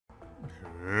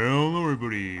Hello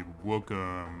everybody,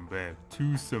 welcome back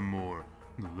to some more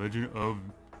The Legend of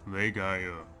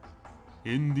Legaia.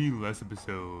 In the last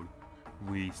episode,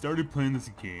 we started playing this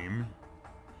game.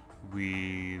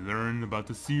 We learned about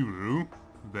the Seru,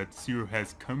 that Seru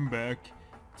has come back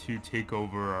to take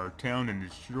over our town and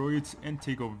destroy it and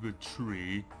take over the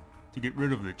tree, to get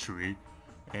rid of the tree.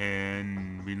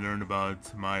 And we learned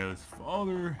about Maya's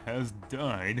father has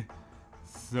died,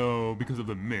 so because of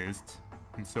the mist.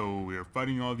 And so we are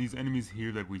fighting all these enemies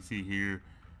here that we see here.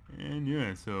 And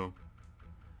yeah, so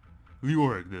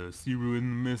Leoric, the Seru in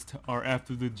the mist, are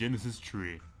after the Genesis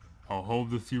tree. I'll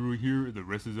hold the Seru here, the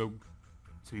rest is out.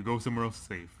 So you go somewhere else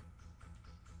safe.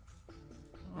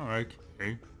 Alright,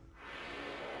 okay.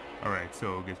 Alright,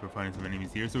 so I guess we're finding some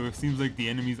enemies here. So it seems like the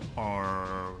enemies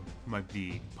are might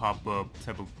be pop-up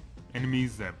type of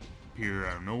enemies that appear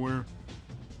out of nowhere.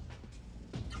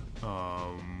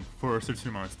 For a certain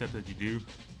amount of steps that you do.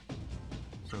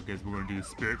 So I guess we're going to do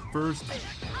Spirit first,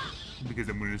 because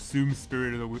I'm going to assume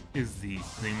Spirit is the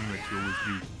thing that you always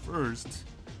do first,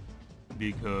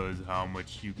 because how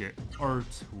much you get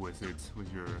art with it,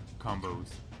 with your combos.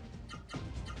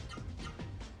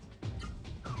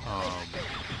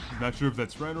 Not sure if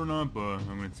that's right or not, but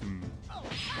I'm going to assume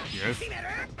yes. Okay,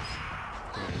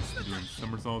 just doing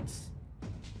somersaults.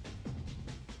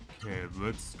 Okay,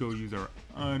 let's go use our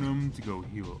item to go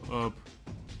heal up.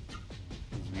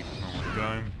 We don't want to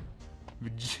die.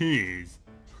 But jeez,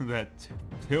 that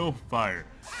tail fire.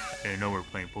 I know we're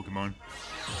playing Pokemon.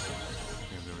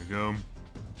 Okay, there we go.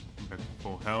 Back to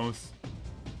full house.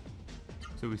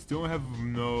 So we still have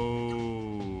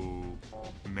no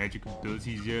magic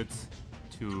abilities yet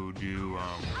to do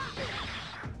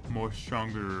more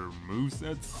stronger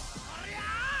movesets.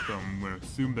 So I'm gonna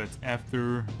assume that's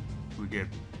after we get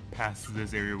past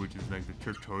this area, which is like the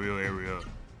tutorial area,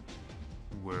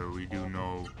 where we do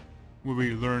know, where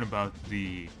we learn about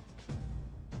the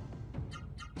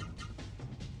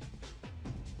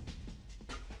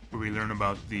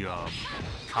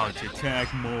how to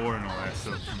attack more and all that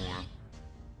stuff more.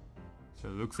 So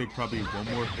it looks like probably one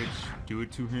more hit should do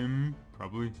it to him,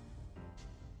 probably.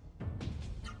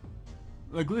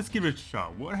 Like, let's give it a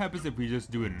shot. What happens if we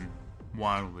just do it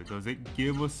wildly? Does it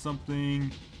give us something?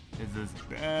 Is this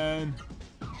bad?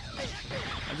 I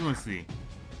just want to see.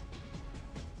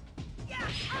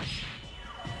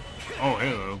 Oh,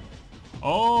 hello.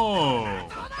 Oh!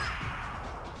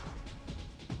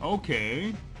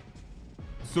 Okay.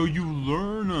 So you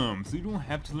learn them. So you don't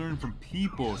have to learn from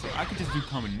people. So I could just do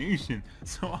combination.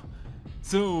 So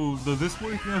does this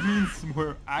work? That means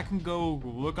where I can go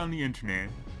look on the internet,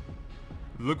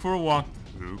 look for a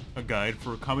walkthrough, a guide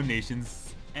for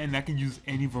combinations, and I can use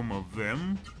any of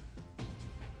them.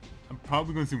 I'm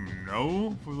probably going to say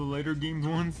no for the later games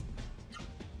ones.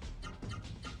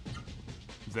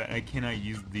 That I cannot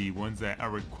use the ones that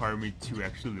require me to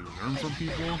actually learn from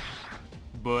people.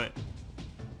 But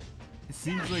it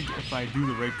seems like if I do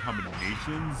the right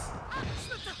combinations,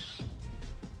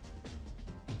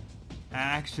 I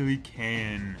actually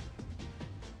can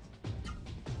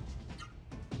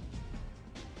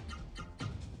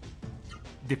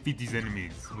defeat these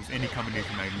enemies with any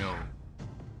combination I know.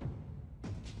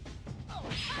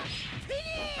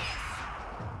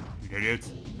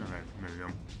 Idiots. Alright, there we go.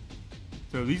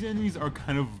 So these enemies are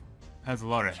kind of, has a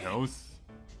lot of health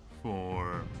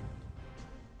for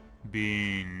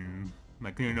being,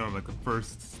 like, you know, like the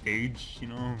first stage, you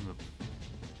know,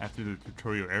 after the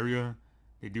tutorial area.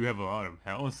 They do have a lot of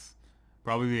health.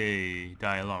 Probably they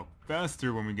die a lot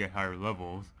faster when we get higher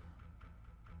levels.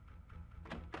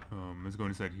 Let's go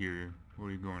inside here. What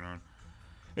are you going on?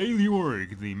 Hey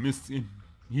Leoric, the mist in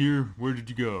here, where did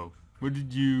you go? Where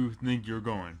did you think you're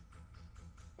going?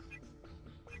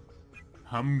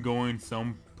 I'm going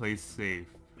someplace safe.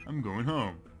 I'm going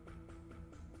home.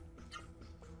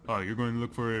 Oh, you're going to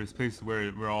look for a place where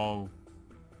we'll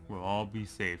all be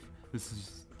safe. This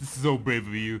is so brave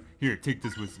of you. Here, take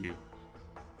this with you.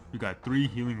 You got 3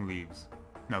 healing leaves.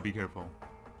 Now be careful.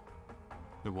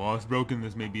 The wall is broken.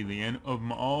 This may be the end of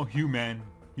all humankind.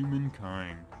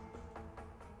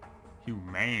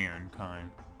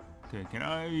 Humankind. Okay, can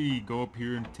I go up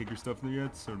here and take your stuff there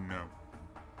yet, or no?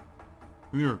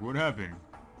 Lyric, what happened?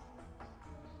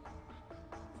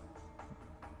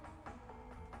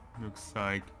 Looks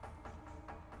like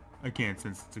I can't,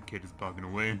 since the kid is blocking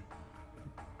away.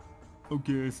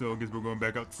 Okay, so I guess we're going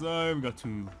back outside. We got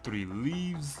 3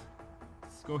 leaves.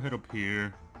 Let's go head up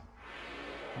here.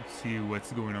 Let's see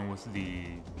what's going on with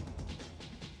the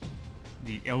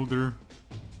elder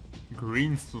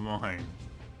green slime.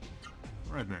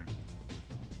 Alright then.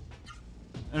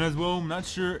 And as well, I'm not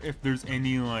sure if there's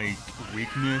any like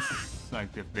weakness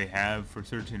like if they have for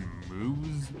certain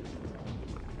moves.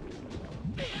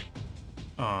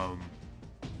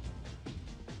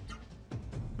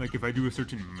 Like if I do a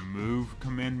certain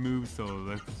command move, so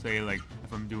let's say like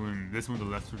if I'm doing this one,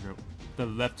 the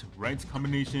left right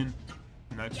combination,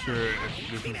 I'm not sure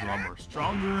if this is a lot more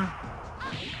stronger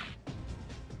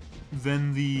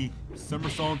than the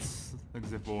somersaults, like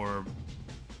if or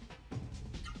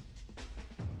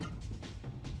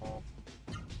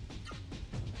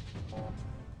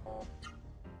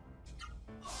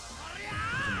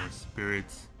some more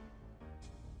spirits.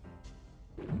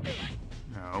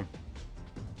 No.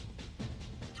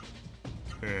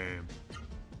 Okay.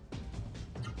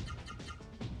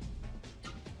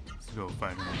 Let's go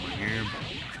find him over here.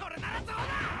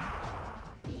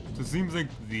 So it seems like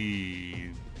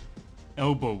the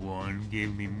elbow one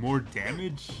gave me more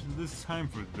damage this time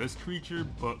for this creature,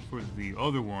 but for the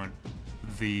other one,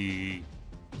 the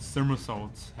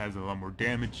somersault has a lot more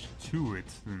damage to it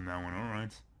than that one.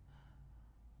 Alright.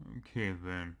 Okay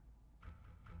then.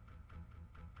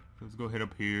 Let's go head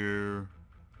up here.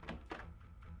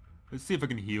 Let's see if I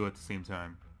can heal at the same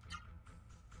time.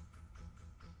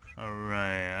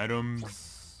 Alright,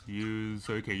 items use.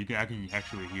 So okay, I can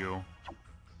actually heal.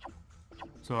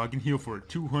 So I can heal for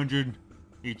 200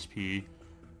 HP.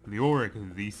 The Auric,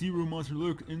 the Seru Monster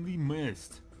lurk in the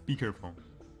mist. Be careful.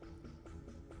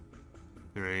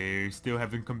 They still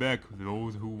haven't come back.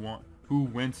 Those who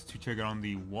went to check out on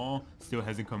the wall still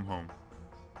hasn't come home.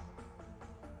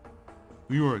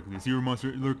 The Auric, the Seru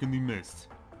Monster lurk in the mist.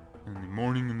 In the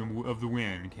morning of the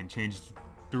wind can change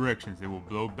directions. They will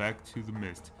blow back to the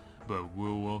mist, but we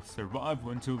will survive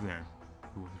until then.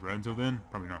 Will we survive until then?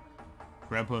 Probably not.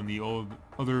 Grandpa and the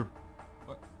other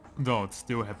adults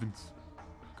still haven't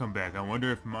come back. I wonder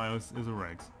if Miles is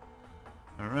alright.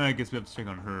 Alright, I guess we have to check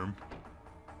on her.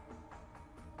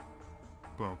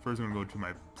 Well, first I'm gonna go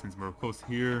to since we're close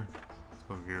here, let's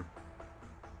go over here.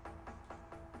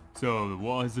 So, the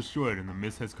wall is destroyed and the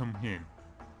mist has come in.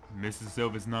 The mist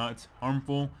itself is not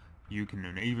harmful. You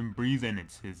can even breathe in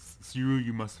it. It's Seru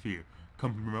you must fear.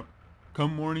 Come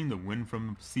morning, the wind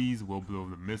from the seas will blow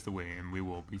the mist away and we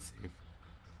will be safe.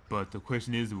 But the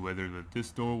question is whether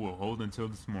this door will hold until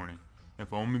this morning.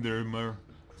 If only there were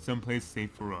someplace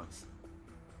safe for us.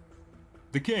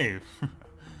 The cave!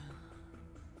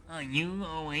 Are you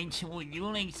alright? Would you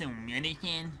like some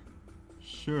medicine?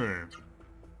 Sure.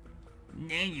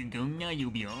 There you go, now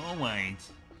you'll be alright.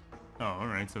 Oh,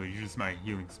 alright, so you're just my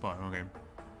healing spot, okay.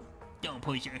 Don't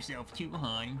push yourself too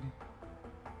hard.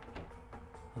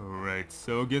 Alright,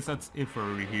 so I guess that's it for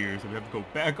over here, so we have to go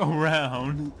back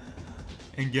around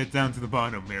and get down to the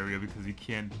bottom area because you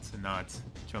can't not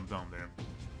jump down there.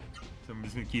 So I'm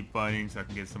just gonna keep fighting so I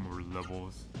can get some more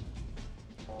levels.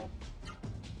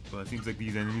 But it seems like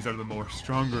these enemies are the more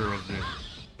stronger of the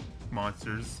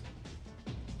monsters.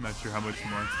 I'm not sure how much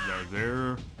monsters are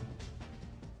there.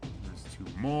 There's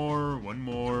 2 more, 1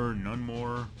 more, none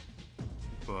more.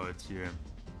 But yeah.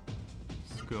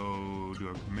 Let's go do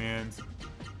our commands.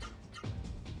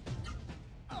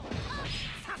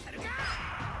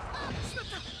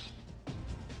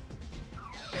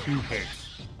 2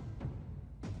 hits.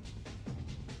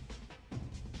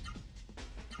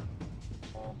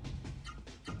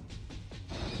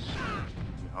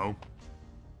 No.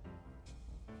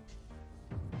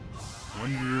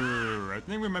 Wonder, I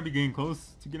think we might be getting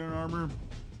close to getting armor.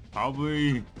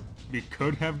 Probably we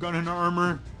could have gotten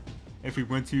armor if we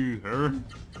went to her.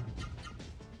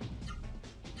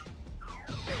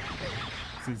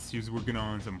 Since she was working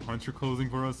on some hunter clothing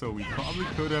for us, so we probably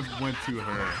could have went to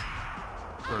her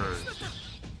first.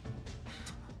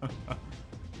 I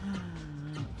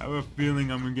have a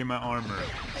feeling I'm gonna get my armor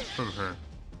from her.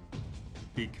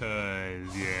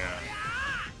 Because, yeah.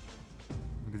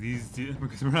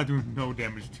 Because we're not doing no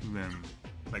damage to them.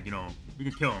 Like, you know, we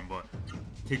can kill them, but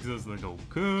it takes us like a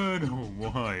good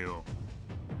while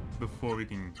before we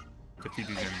can defeat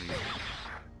these enemies.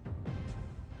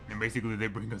 And basically they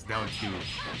bring us down to...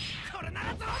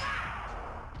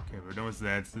 Okay, we're done with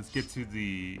that. So let's get to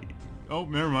the... Oh,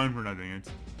 never mind, we're not doing it.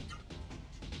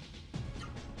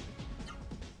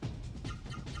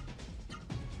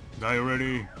 Die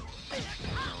already! Oh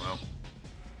well.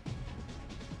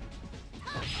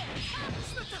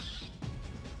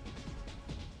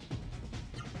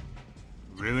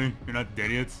 Really? You're not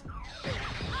dead yet?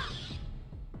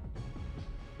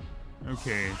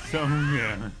 Okay, so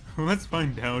yeah. Let's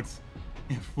find out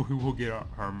if we will get our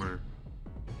armor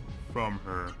from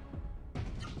her.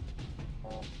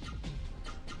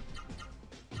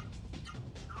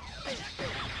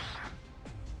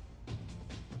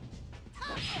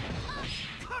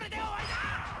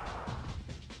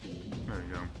 There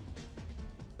we go.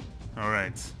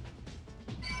 Alright.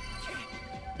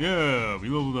 Yeah, we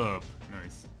leveled up.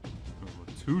 Nice. Level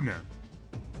 2 now.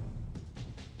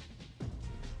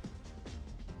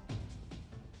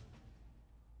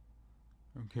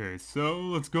 Okay, so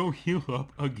let's go heal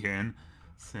up again,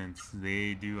 since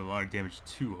they do a lot of damage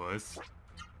to us.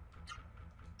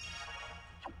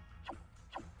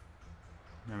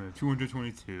 Now we have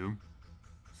 222.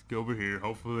 Let's go over here.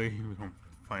 Hopefully we don't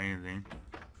find anything.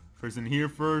 First in here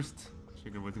first.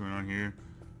 Check out what's going on here.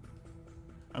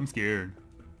 I'm scared.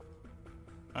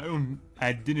 I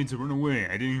didn't run away.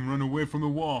 I didn't even run away from the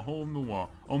wall. Hole in the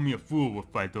wall. Only a fool will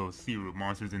fight those Seru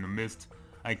monsters in the mist.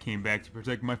 I came back to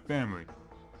protect my family.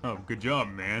 Oh, good job,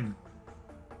 man.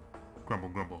 Grumble,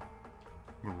 grumble.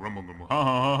 Grumble, grumble. Ha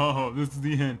ha ha ha. This is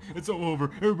the end. It's all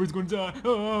over. Everybody's gonna die.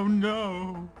 Oh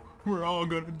no. We're all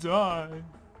gonna die.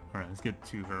 Alright, let's get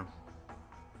to her.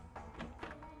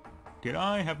 Could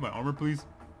I have my armor, please?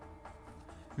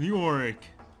 The Oric.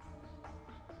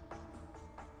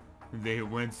 They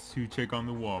went to check on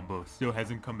the wall, but still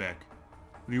hasn't come back.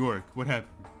 The Oric, what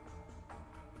happened?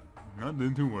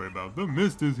 Nothing to worry about. The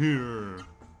mist is here.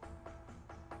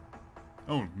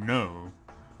 Oh no.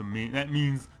 That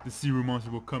means the Seru monster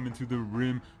will come into the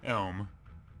Rim Elm.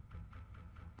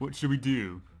 What should we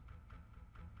do?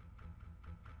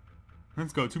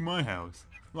 Let's go to my house.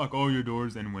 Lock all your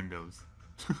doors and windows.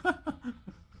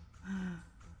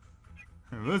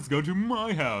 Let's go to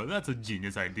my house. That's a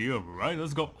genius idea, right?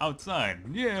 Let's go outside.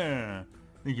 Yeah.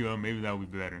 Thank you. Maybe that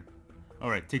would be better.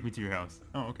 Alright, take me to your house.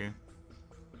 Oh, okay.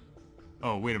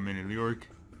 Oh, wait a minute, Leoric.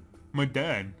 My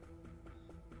dad.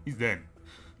 He's dead.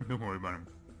 Don't worry about him.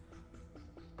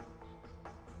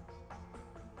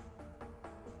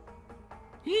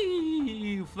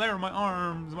 Hee! Flare my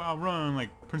arms while I run like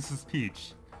Princess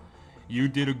Peach. You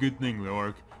did a good thing,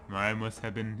 Leoric. Maya must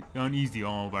have been uneasy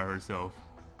all by herself.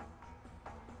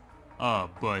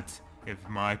 But if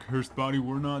my cursed body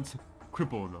were not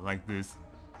crippled like this,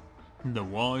 the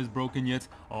wall is broken yet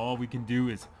all we can do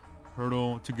is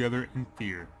hurtle together in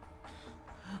fear.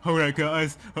 Alright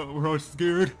guys, we're all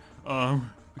scared.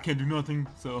 We can't do nothing,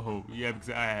 so yeah, because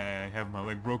I have my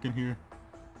leg broken here.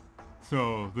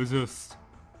 So let's just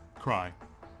cry.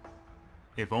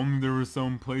 If only there was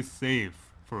some place safe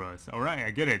for us. Alright,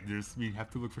 I get it. We have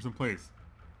to look for some place.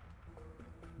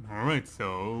 Alright,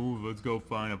 so let's go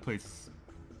find a place.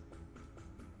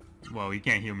 Well, he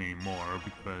can't heal me anymore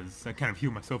because I kind of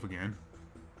healed myself again.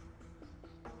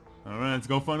 Alright, let's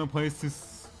go find a place to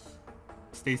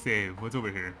stay safe. What's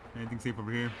over here? Anything safe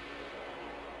over here?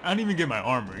 I didn't even get my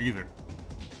armor either.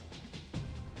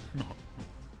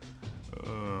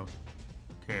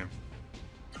 Okay.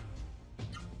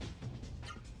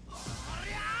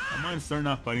 I might start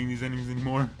not fighting these enemies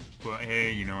anymore, but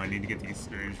hey, you know, I need to get the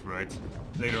experience right.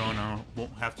 Later on, I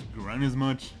won't have to grind as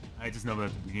much. I just know that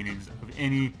at the beginning of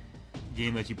any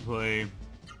game that you play,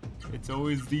 it's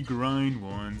always the grind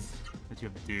ones that you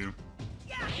have to do.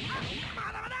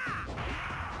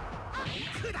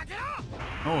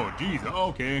 Oh, jeez. Oh,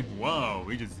 okay. Wow,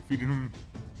 we just defeated him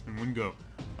in one go.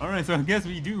 Alright, so I guess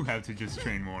we do have to just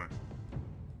train more.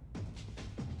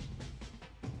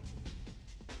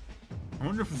 I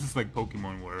wonder if this is like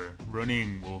Pokemon where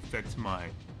running will affect my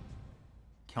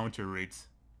counter rates.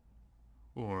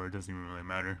 Or it doesn't even really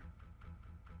matter.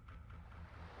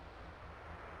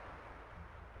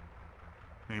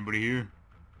 Anybody here?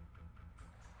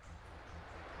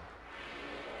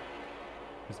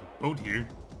 There's a boat here.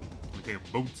 We take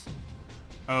a boat.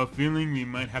 I have a feeling we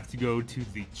might have to go to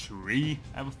the tree.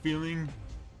 I have a feeling.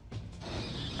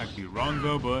 I could be wrong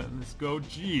though, but let's go.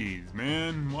 Jeez,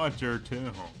 man. Watch your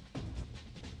tail.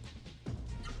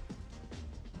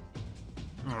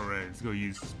 Alright, let's go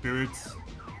use spirits.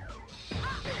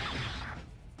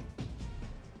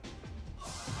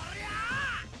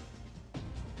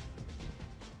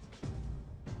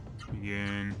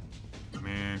 Again.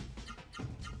 Man.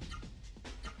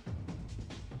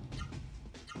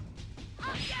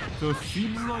 So it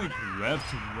seems like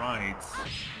left and right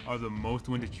are the most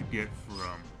win that you get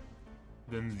from.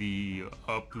 Then the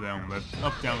up, down, left,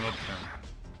 up, down, up, down.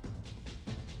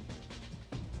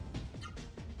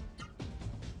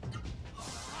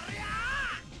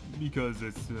 Because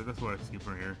it's that's what I skip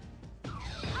right here.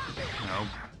 No.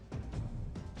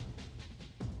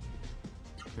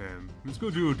 Okay, let's go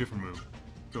do a different move.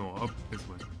 Go up this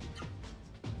way.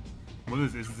 What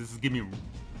is this? Does this give me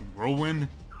whirlwind?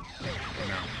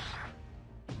 No.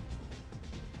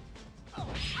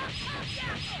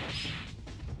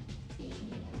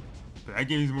 But that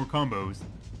gives me more combos,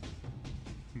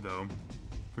 though,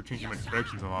 for changing my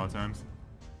directions a lot of times.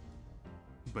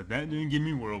 But that didn't give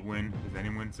me whirlwind. Does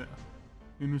anyone say?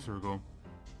 in a circle.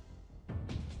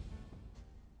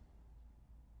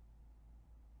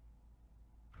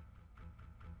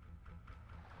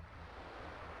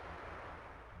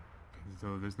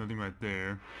 So there's nothing right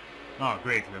there. Oh,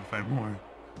 great, let's find more.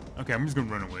 Okay, I'm just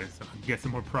gonna run away so I can get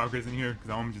some more progress in here, because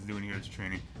all I'm just doing here is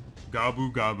training.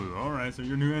 Gabu Gabu. Alright, so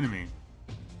you're a new enemy.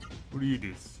 What do you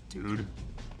do, dude?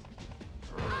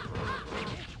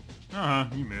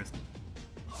 You missed.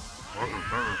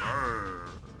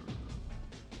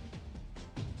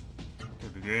 Okay,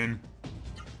 begin.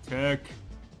 Attack.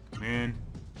 Command.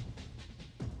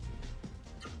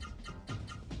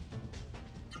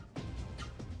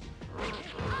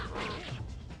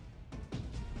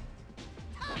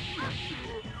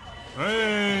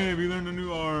 Hey, we learned a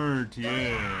new art,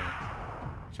 yeah.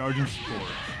 Charging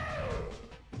sport.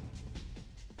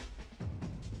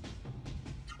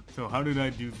 So how did I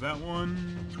do that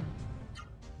one?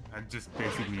 I just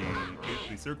basically hit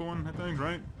the circle one, I think,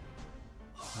 right?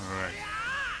 Alright.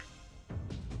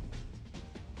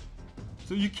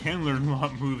 So you can learn a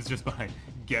lot of moves just by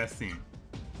guessing.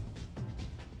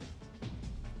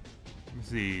 Let's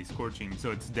see, scorching.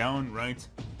 So it's down, right?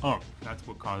 Oh, that's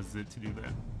what causes it to do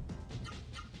that.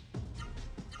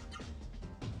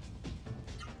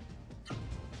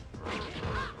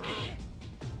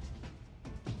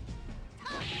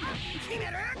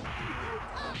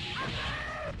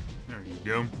 There you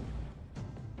go.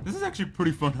 This is actually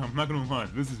pretty fun, I'm not gonna lie.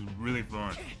 This is really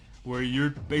fun. Where you're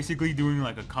basically doing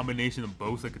like a combination of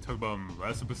both, like I talked about in the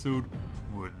last episode,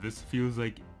 where this feels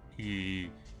like where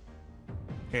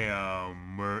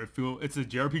it's a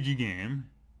JRPG game.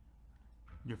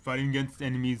 You're fighting against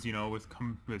enemies, you know, with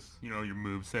you know, your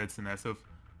move sets and that stuff.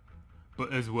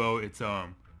 But as well, it's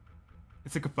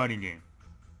like a fighting game.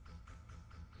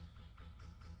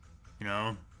 You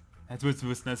know, that's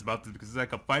what's nice about this, because it's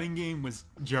like a fighting game with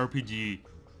JRPG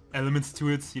elements to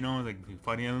it. You know, like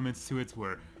fighting elements to it,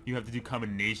 where you have to do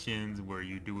combinations, where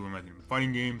you do them like in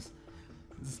fighting games.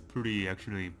 This is pretty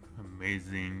actually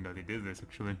amazing that they did this.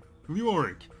 Actually,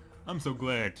 Leoric, I'm so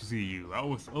glad to see you. I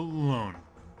was alone.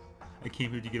 I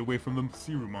came here to get away from the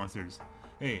Seru Monsters.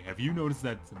 Hey, have you noticed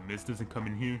that the mist doesn't come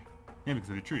in here? Yeah, because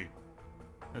of the tree.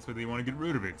 That's why they want to get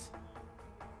rid of it.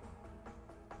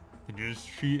 The Genesis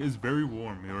tree is very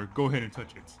warm, or go ahead and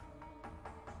touch it.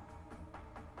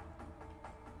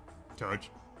 Touch.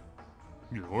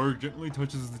 Leoric gently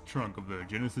touches the trunk of the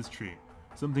Genesis tree.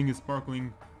 Something is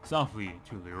sparkling softly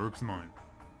to Leoric's mind.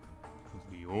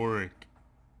 Leoric.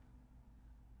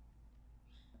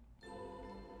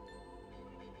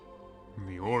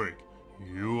 Leoric.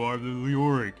 You are the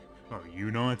Leoric, are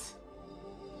you not?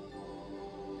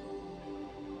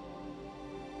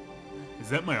 Is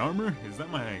that my armor? Is that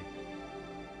my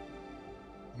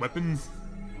weapons?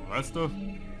 All that stuff?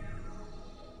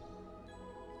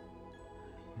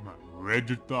 I read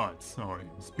your thoughts. I am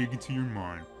speaking to your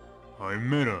mind. I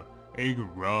met a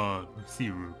Agara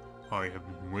Seru. I have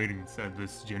been waiting inside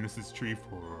this Genesis tree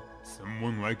for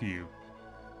someone like you.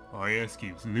 I ask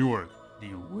you, Leoric, do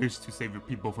you wish to save your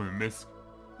people from the mist?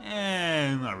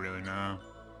 Not really, no.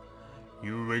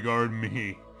 You regard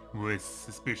me with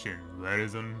suspicion. That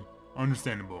is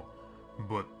understandable.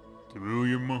 But through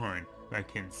your mind, I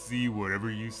can see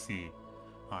whatever you see.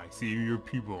 I see your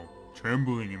people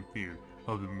trembling in fear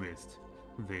of the mist.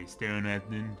 They stand at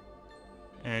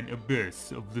an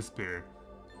abyss of despair.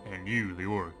 And you,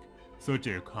 Leoric, such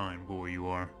a kind boy you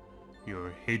are.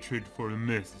 Your hatred for the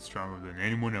mist is stronger than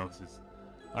anyone else's.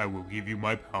 I will give you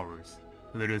my powers.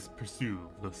 Let us pursue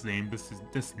the same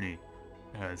destiny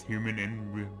as human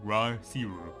and Ra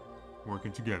Seru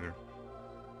working together.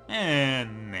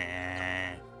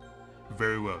 Nah.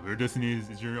 Very well. Your destiny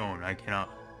is your own. I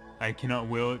cannot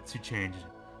will it to change.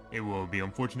 It will be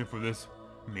unfortunate for this.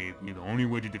 May be the only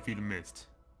way to defeat the mist.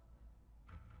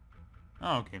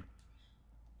 Oh, okay.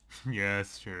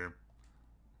 Yes, sure.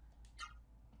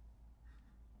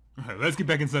 Alright, let's get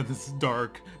back inside this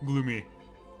dark, gloomy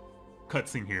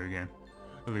cutscene here again.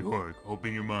 Leoric,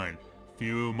 open your mind.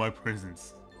 Feel my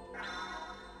presence.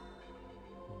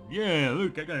 Yeah,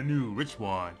 look, I got a new rich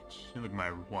watch. Look at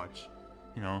my watch.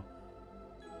 You know.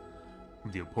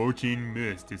 The approaching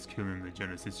mist is killing the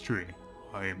Genesis tree.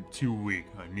 I am too weak.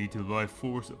 I need the life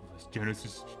force of this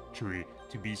Genesis tree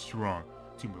to be strong.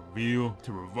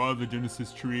 To revive the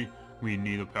Genesis tree, we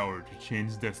need the power to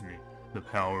change destiny. The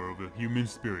power of the human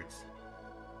spirits.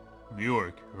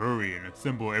 Leoric, hurry and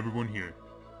assemble everyone here.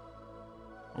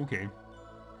 Okay.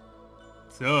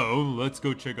 So, let's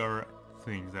go check our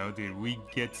things out. Did we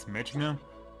get magic now?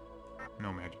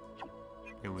 No magic.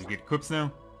 Did we get equips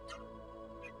now?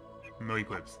 No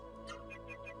equips.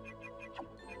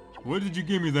 What did you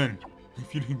give me then?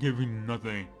 if you didn't give me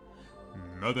nothing.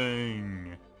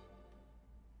 Nothing.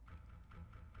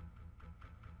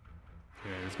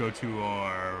 Okay, let's go to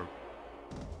our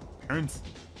parents.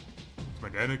 It's my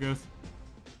dad, I guess.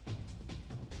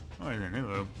 Alright then,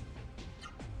 hello.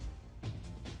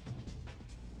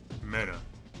 Meta.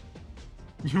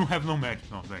 You have no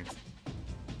magic, no thanks.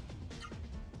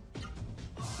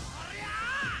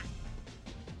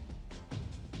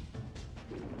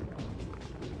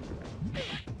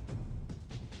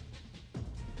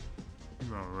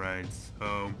 Alright,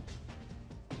 so...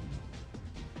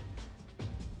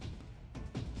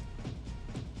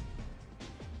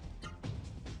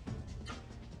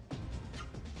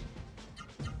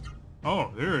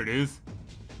 Oh, there it is.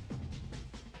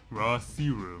 Raw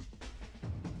Seru.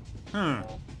 Huh.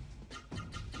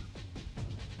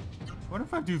 What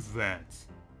if I do that?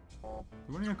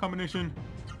 Do I need a combination?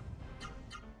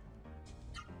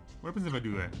 What happens if I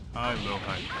do that? High, low,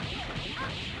 high.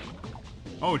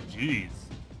 Oh, jeez.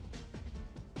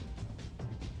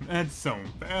 That's some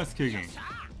fast kicking.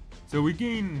 So we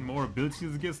gain more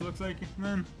abilities, I guess, looks like,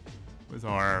 then. With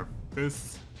our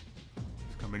fists.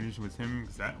 This combination with him,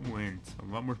 because that went a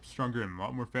lot more stronger and a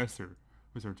lot more faster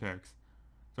with our attacks.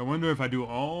 So I wonder if I do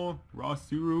all Raw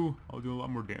Seru, I'll do a lot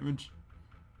more damage.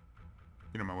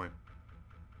 Get out of my way.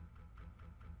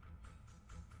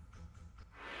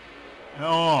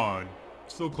 Oh,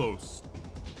 so close.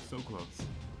 So close.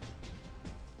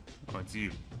 Oh, it's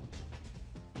you.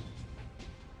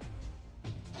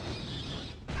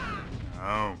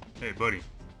 Oh, hey buddy.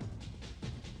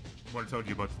 What I told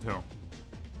you about to tell.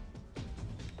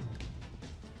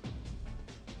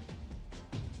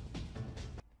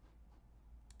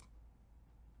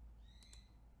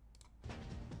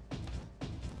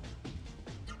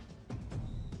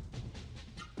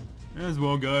 As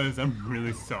well, guys, I'm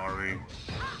really sorry.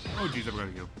 Oh jeez, I forgot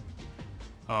to heal.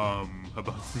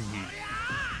 About the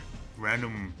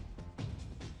random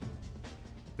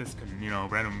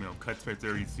random cuts right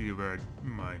there you see about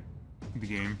the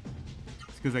game.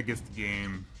 It's because I guess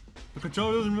the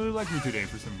controller doesn't really like me today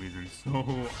for some reason, so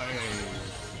I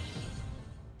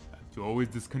have to always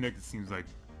disconnect, it seems like.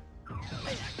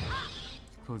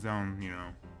 Close down,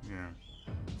 yeah.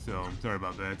 So, sorry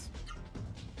about that.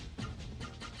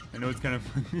 I know it's kind of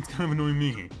annoying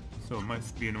me, so it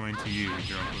must be annoying to you,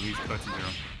 at least cuts,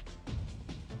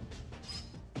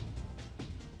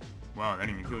 Wow, that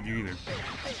didn't even kill you either.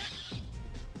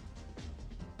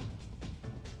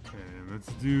 Okay,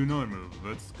 let's do another move.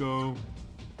 Let's go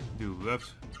do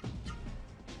left.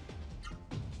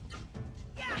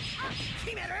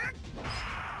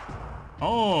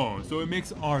 Oh, so it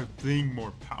makes our thing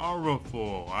more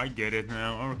powerful. I get it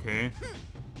now, okay.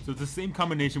 So it's the same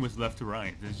combination with left to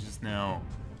right. It's just now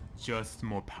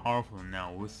more powerful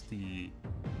now with the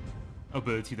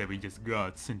ability that we just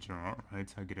got.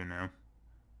 Alright, I get it now.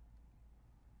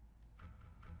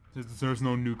 There's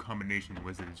no new combination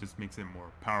with it, it just makes it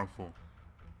more powerful.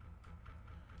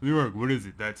 Leorg, what is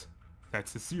it? That's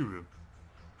the Seru.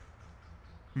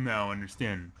 Now I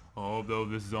understand. Although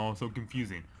this is all so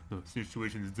confusing, the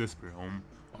situation is desperate.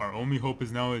 Our only hope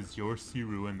is now your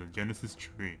Seru and the Genesis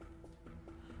Tree.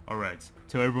 Alright,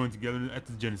 tell everyone together at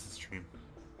the Genesis Tree.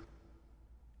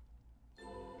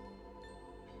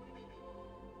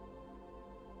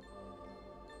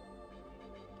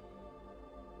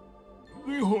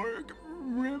 The Horg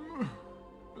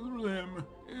rim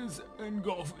is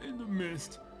engulfed in the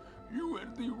mist. You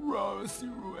and the Raw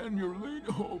Seru and your late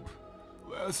hope.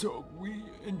 Last hope, we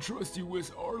entrust you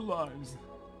with our lives.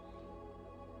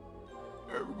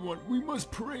 Everyone, we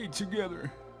must pray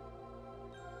together.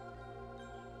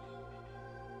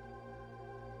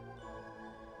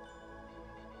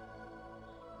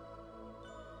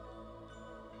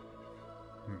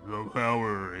 The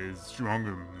power is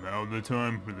stronger now. The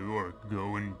time for the orc.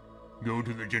 Go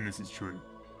to the Genesis Tree.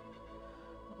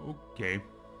 Okay.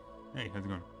 Hey, how's it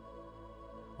going?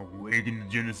 Awaken the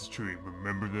Genesis Tree.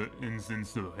 Remember the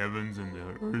instance the heavens and the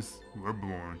earth were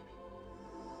born.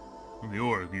 The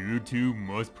orc, you too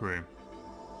must pray.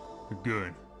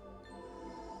 Good.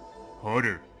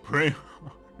 Harder. Pray.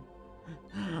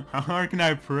 How hard can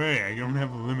I pray? I don't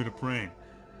have a limit of praying.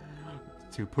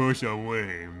 To push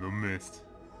away the mist.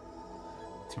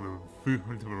 To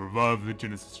revive the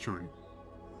Genesis Tree.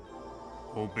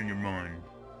 Open your mind.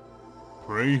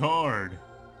 Pray hard.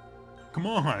 Come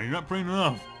on, you're not praying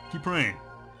enough. Keep praying.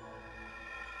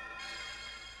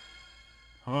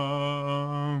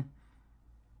 Now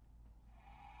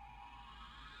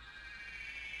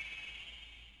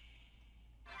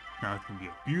it's gonna be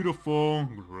a beautiful,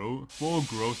 full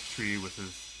growth tree with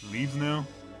its leaves now.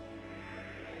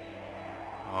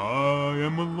 Oh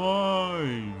am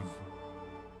alive!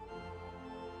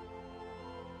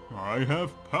 I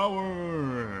have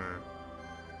power!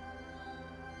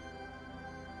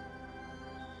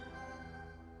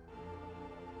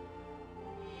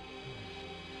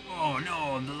 Oh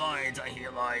no, the lights, I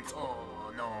hear lights.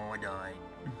 Oh no, I died.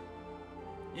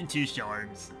 In 2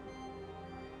 shards.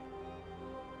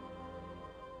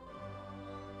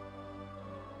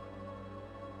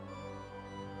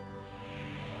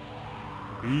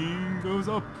 Beam goes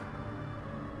up.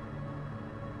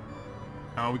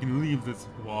 Now we can leave this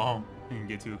wall and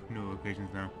get to new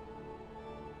locations now.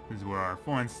 This is where our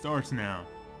fun starts now.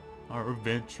 Our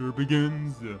adventure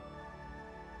begins.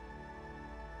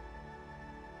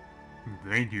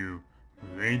 Thank you.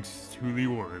 Thanks to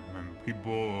Legaia and the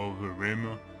people of the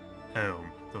Rim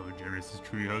Helm. The Genesis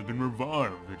Tree has been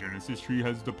revived. The Genesis Tree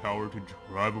has the power to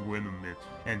drive away the mist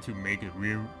and to make it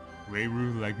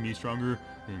Rayru like me stronger.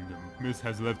 And the mist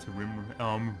has left to Rim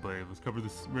Elm, but it will cover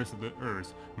the rest of the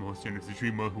earth. Most Genesis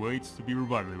Tree most waits to be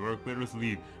revived. Let us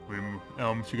lead Rim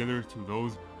Elm together to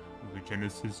those of the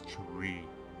Genesis Tree.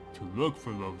 To look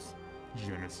for those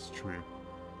Genesis Tree.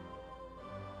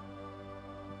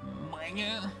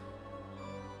 Maya?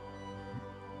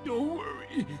 Don't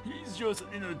worry, he's just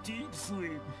in a deep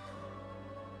sleep.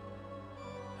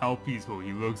 How peaceful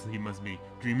he looks. He must be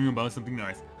dreaming about something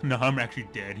nice. No, I'm actually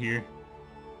dead here.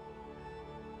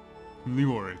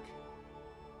 Leoric.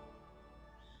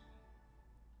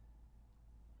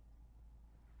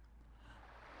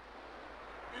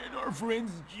 And our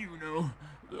friends Juno,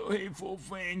 the hateful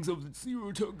fangs of the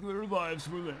Seru took their lives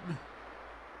for them.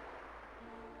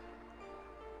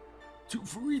 To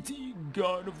Fariti,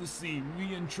 god of the sea,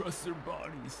 we entrust their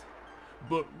bodies.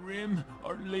 But Rim,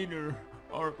 our leader,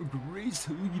 our grace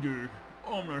leader,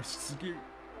 on our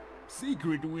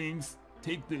secret wings,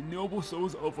 take the noble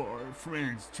souls of our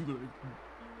friends to the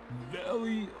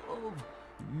valley of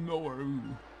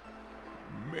Noaru.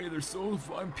 May their souls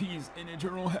find peace and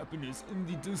eternal happiness in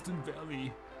the distant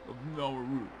valley of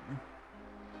Noaru.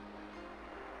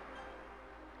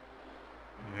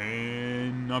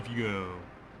 And off you go.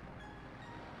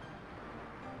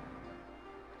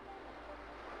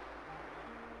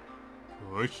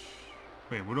 Push.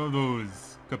 Wait, what are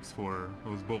those cups for?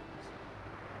 Those bowls?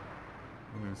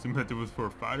 I'm gonna assume that it was for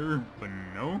a fighter, but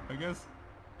no, I guess.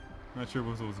 Not sure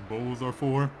what those bowls are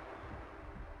for.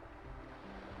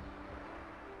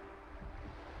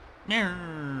 Wait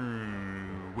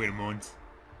a moment.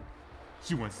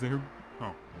 She wants to say her.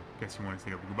 Oh, guess she wanted to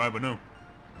say her goodbye, but no.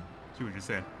 She was just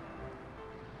saying.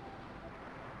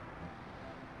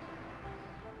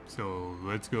 So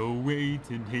let's go wait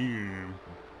in here.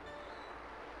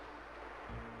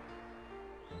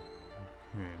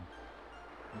 Okay.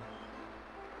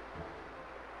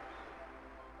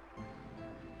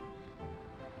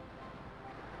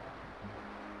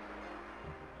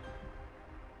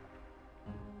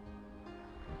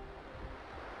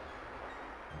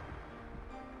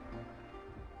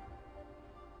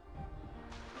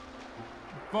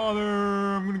 Father,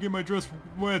 I'm gonna get my dress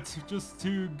wet just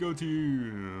to go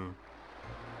to.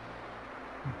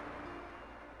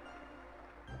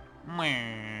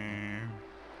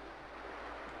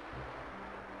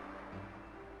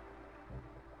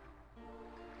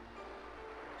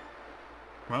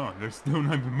 Wow, they're still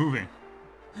not even moving.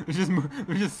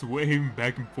 They're just swaying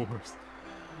back and forth.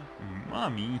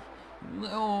 Mommy,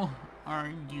 well, are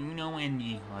Juno and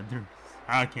the others?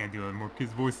 I can't do it. More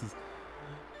kids' voices.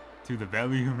 To the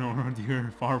valley of around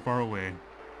here, far, far away.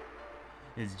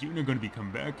 Is Juno going to be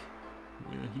come back?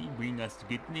 Will he bring us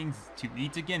good things to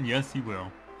eat again? Yes, he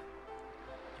will.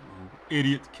 You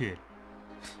idiot kid.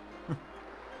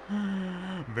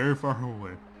 Very far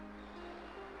away.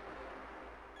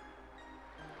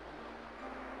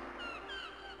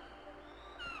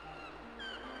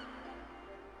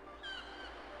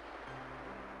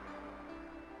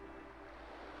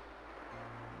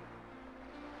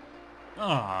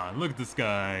 Ah, look at the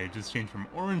sky. Just changed from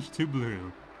orange to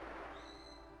blue.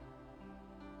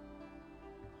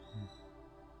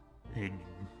 Hey,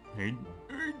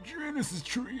 Genesis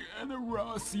Tree and the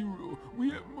Raw Seru, we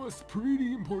have most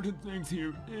pretty important things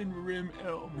here in Rim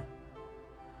Elm.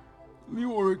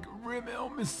 Leoric, Rim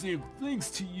Elm is saved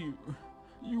thanks to you.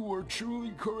 You were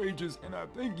truly courageous and I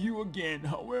thank you again.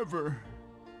 However,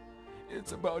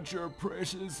 it's about your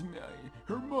precious Mai.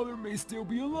 Her mother may still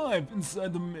be alive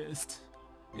inside the mist.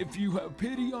 If you have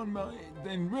pity on Mai,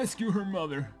 then rescue her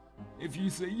mother. If you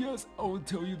say yes, I will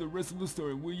tell you the rest of the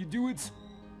story. Will you do it?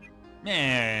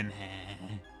 man.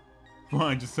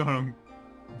 Fine, just so I don't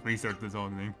restart this whole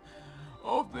thing.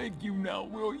 Oh, thank you now,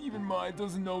 Will. Even Mai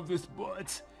doesn't know this,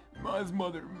 but Mai's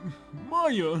mother,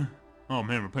 Maya. Oh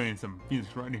man, we're playing some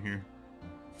Phoenix Wright in here.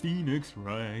 Phoenix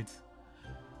Wright.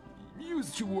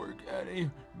 Used to work at a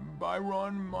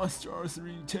Byron Monsters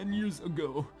 10 years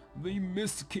ago. The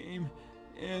mist came,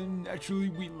 and naturally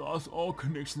we lost all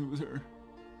connection with her.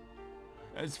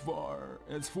 As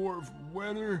for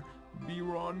whether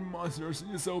Byron Monsters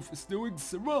itself still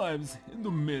survives in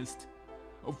the mist,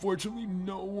 unfortunately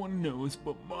no one knows,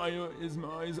 but Maya is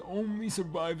my only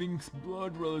surviving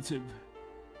blood relative.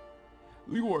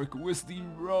 Leork with the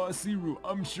raw Seru,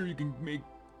 I'm sure you can make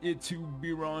it to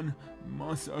Byron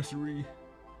Monsters.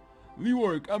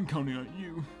 Leork, I'm counting on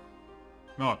you.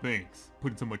 Oh, thanks.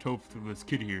 Putting so much hope to this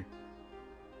kid here.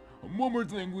 One more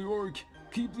thing, Leork.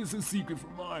 Keep this a secret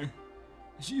from Maya.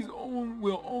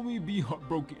 Will only be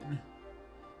heartbroken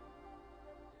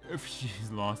if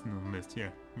she's lost in the mist. Yeah,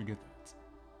 we get that.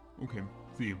 Okay,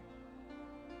 see you.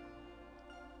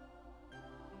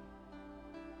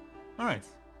 Alright.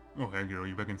 Oh, hey girl,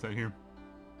 you back inside here?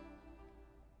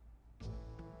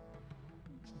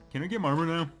 Can I get my armor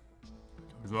now?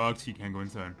 It's locked, you can't go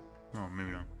inside. Oh,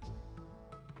 maybe not.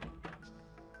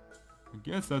 I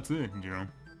guess that's it, Jerome.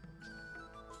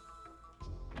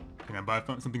 Can I buy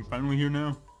something finally here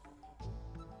now?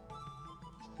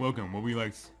 Welcome, what we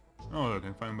like? Oh look, I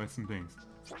can finally buy some things.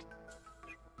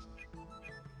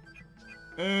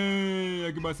 Hey,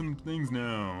 I can buy some things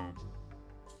now.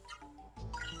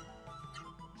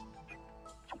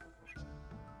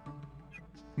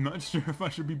 I'm not sure if I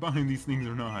should be buying these things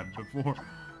or not before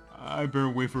I better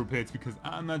wait for pits because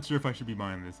I'm not sure if I should be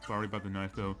buying this. I already bought the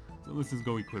knife though, so let's just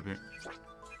go equip it.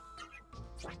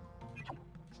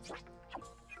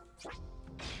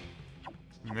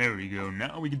 There we go.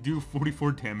 Now we can do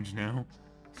 44 damage now.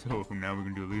 So now we're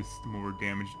gonna do at least more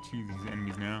damage to these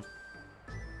enemies now.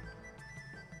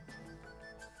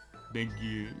 Thank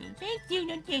you. Thank you,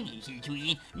 no thank you,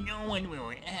 sweetie. No one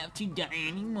will have to die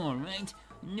anymore, right?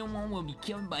 No one will be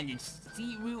killed by the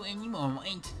Seru anymore,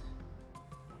 right?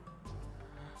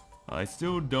 I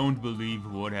still don't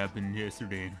believe what happened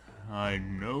yesterday. I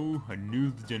knew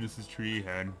the Genesis tree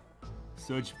had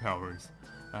such powers.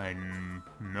 I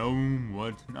know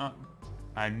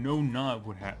not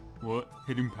what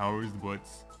hidden powers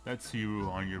that Seru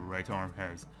on your right arm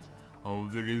has. All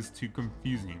of it is too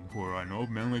confusing for an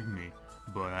old man like me,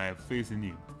 but I have faith in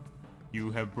you. You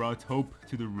have brought hope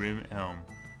to the Rim Elm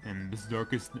in this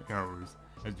darkest hours.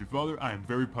 As your father, I am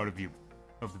very proud of you,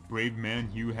 of the brave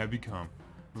man you have become.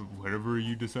 Whatever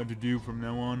you decide to do from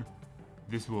now on,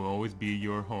 this will always be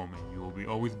your home, and you will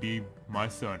always be my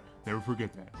son. Never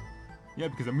forget that. Yeah,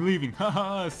 because I'm leaving.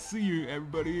 Haha, see you,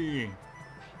 everybody.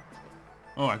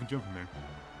 Oh, I can jump from there.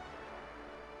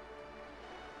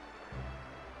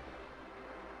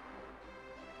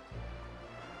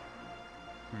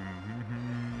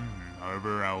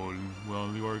 However,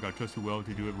 Leork, I trust you well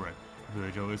to do it right.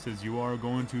 The jailer says you are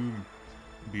going to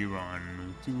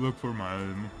Byron to look for my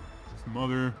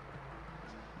mother.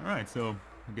 Alright, so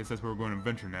I guess that's where we're going to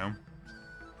venture now.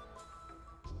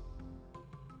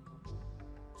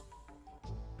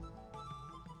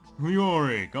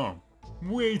 Leoric! Oh.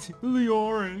 Wait,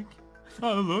 Leoric!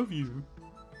 I love you!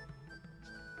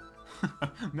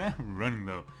 That running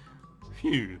though.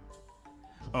 Phew.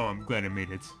 Oh, I'm glad I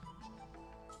made it.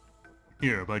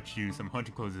 Here, I bought you some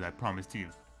hunting clothes I promised you.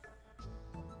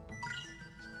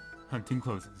 Hunting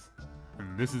clothes.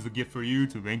 And this is a gift for you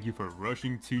to thank you for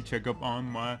rushing to check up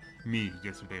on me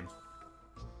yesterday.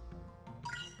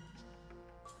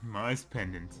 Nice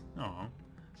pendant. Aw.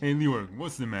 Hey Leoric,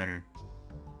 what's the matter?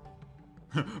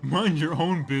 Mind your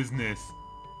own business.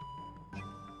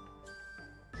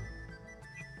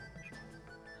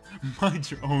 Mind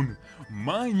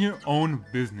your own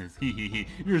business. Hee.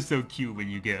 You're so cute when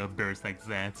you get a burst like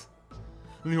that.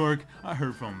 Leoric, I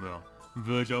heard from the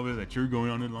village over that you're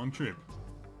going on a long trip.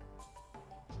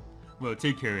 Well,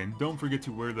 take care and don't forget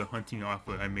to wear the hunting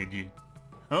outfit I made you.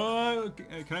 Oh,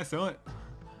 can I sell it?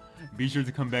 Be sure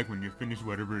to come back when you're finished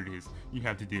whatever it is you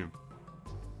have to do.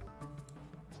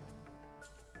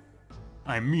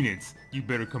 I mean it. You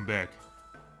better come back.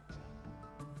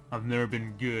 I've never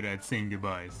been good at saying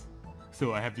goodbyes.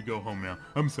 So I have to go home now.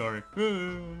 I'm sorry.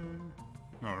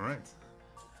 Alright.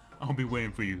 I'll be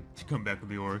waiting for you to come back with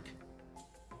the orc.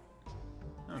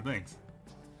 Oh, thanks.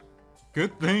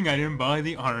 Good thing I didn't buy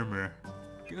the armor.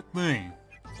 Good thing.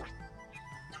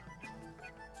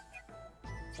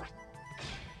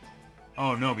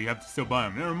 Oh no, we have to still buy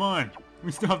them. Never mind.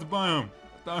 We still have to buy them.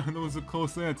 I thought that was a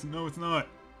close set. No, it's not.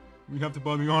 We have to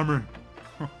buy the armor.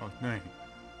 Oh, dang.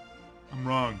 I'm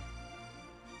wrong.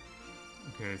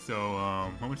 Okay, so,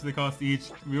 how much do they cost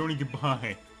each? We only can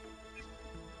buy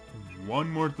one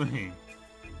more thing.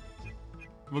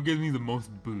 what gives me the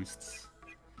most boosts?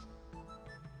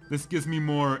 This gives me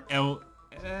more LDF,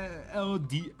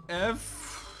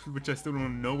 which I still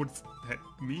don't know what that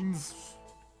means.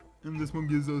 And this one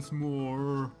gives us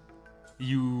more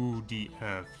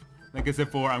UDF. Like I said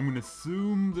before, I'm gonna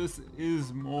assume this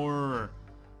is more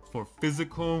for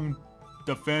physical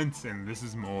defense, and this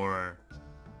is more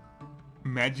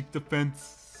magic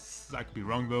defense. I could be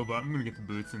wrong though, but I'm gonna get the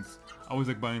boots since I always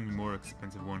like buying the more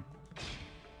expensive one.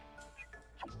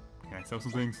 Can I sell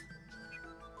some things?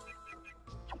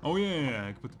 Oh yeah,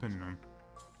 I can put the pendant on.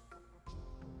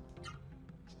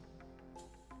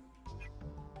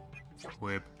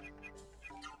 Whip.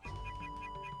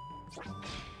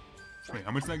 Wait,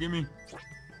 how much did that give me?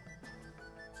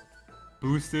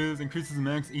 Boosted, increases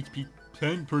max HP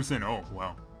 10%. Oh,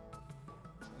 wow.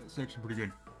 That's actually pretty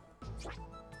good.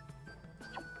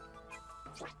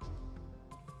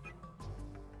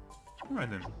 Alright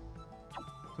then.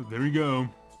 So there we go.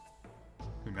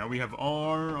 So now we have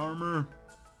our armor.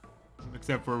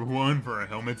 Except for one for our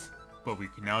helmets. But we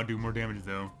can now do more damage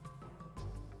though.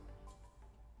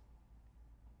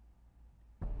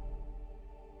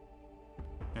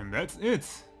 And that's it.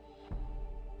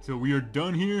 So we are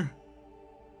done here.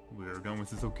 We are done with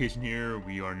this location here.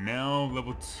 We are now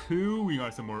level 2. We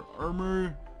got some more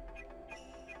armor.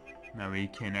 Now we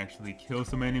can actually kill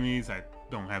some enemies. I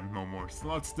don't have no more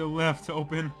slots still left to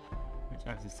open, which I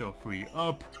have to still free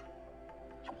up.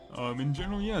 In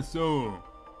general, yeah, so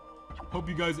hope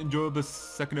you guys enjoyed the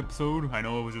second episode. I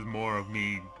know it was just more of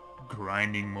me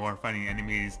grinding more, finding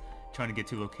enemies, trying to get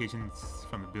to locations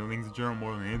from the buildings in general,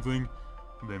 more than anything,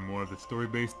 than more of the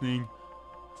story-based thing.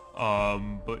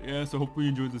 But yeah, so hopefully you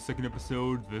enjoyed the second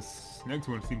episode. This next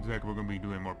one seems like we're going to be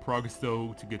doing more progress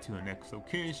though to get to the next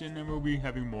location, and we'll be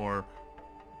having more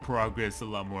progress, a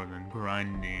lot more than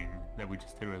grinding that we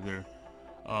just did right there.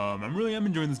 I really am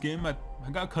enjoying this game. I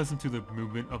got accustomed to the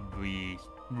movement of the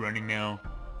running now.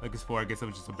 Like as far, I guess that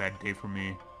was just a bad day for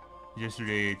me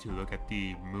yesterday to look at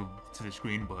the move to the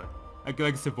screen, but like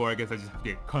I said before, I guess I just have to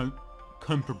get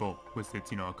comfortable with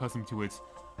it, you know, accustomed to it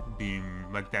being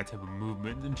like that type of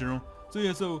movement in general. So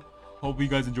yeah, so hope you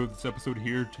guys enjoyed this episode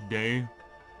here today,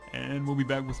 and we'll be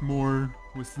back with more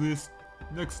with this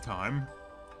next time,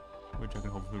 which I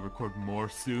can hopefully record more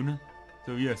soon.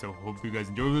 So yeah, so hope you guys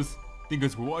enjoyed this. Thank you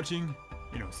guys for watching,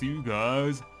 and I'll see you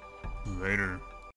guys later.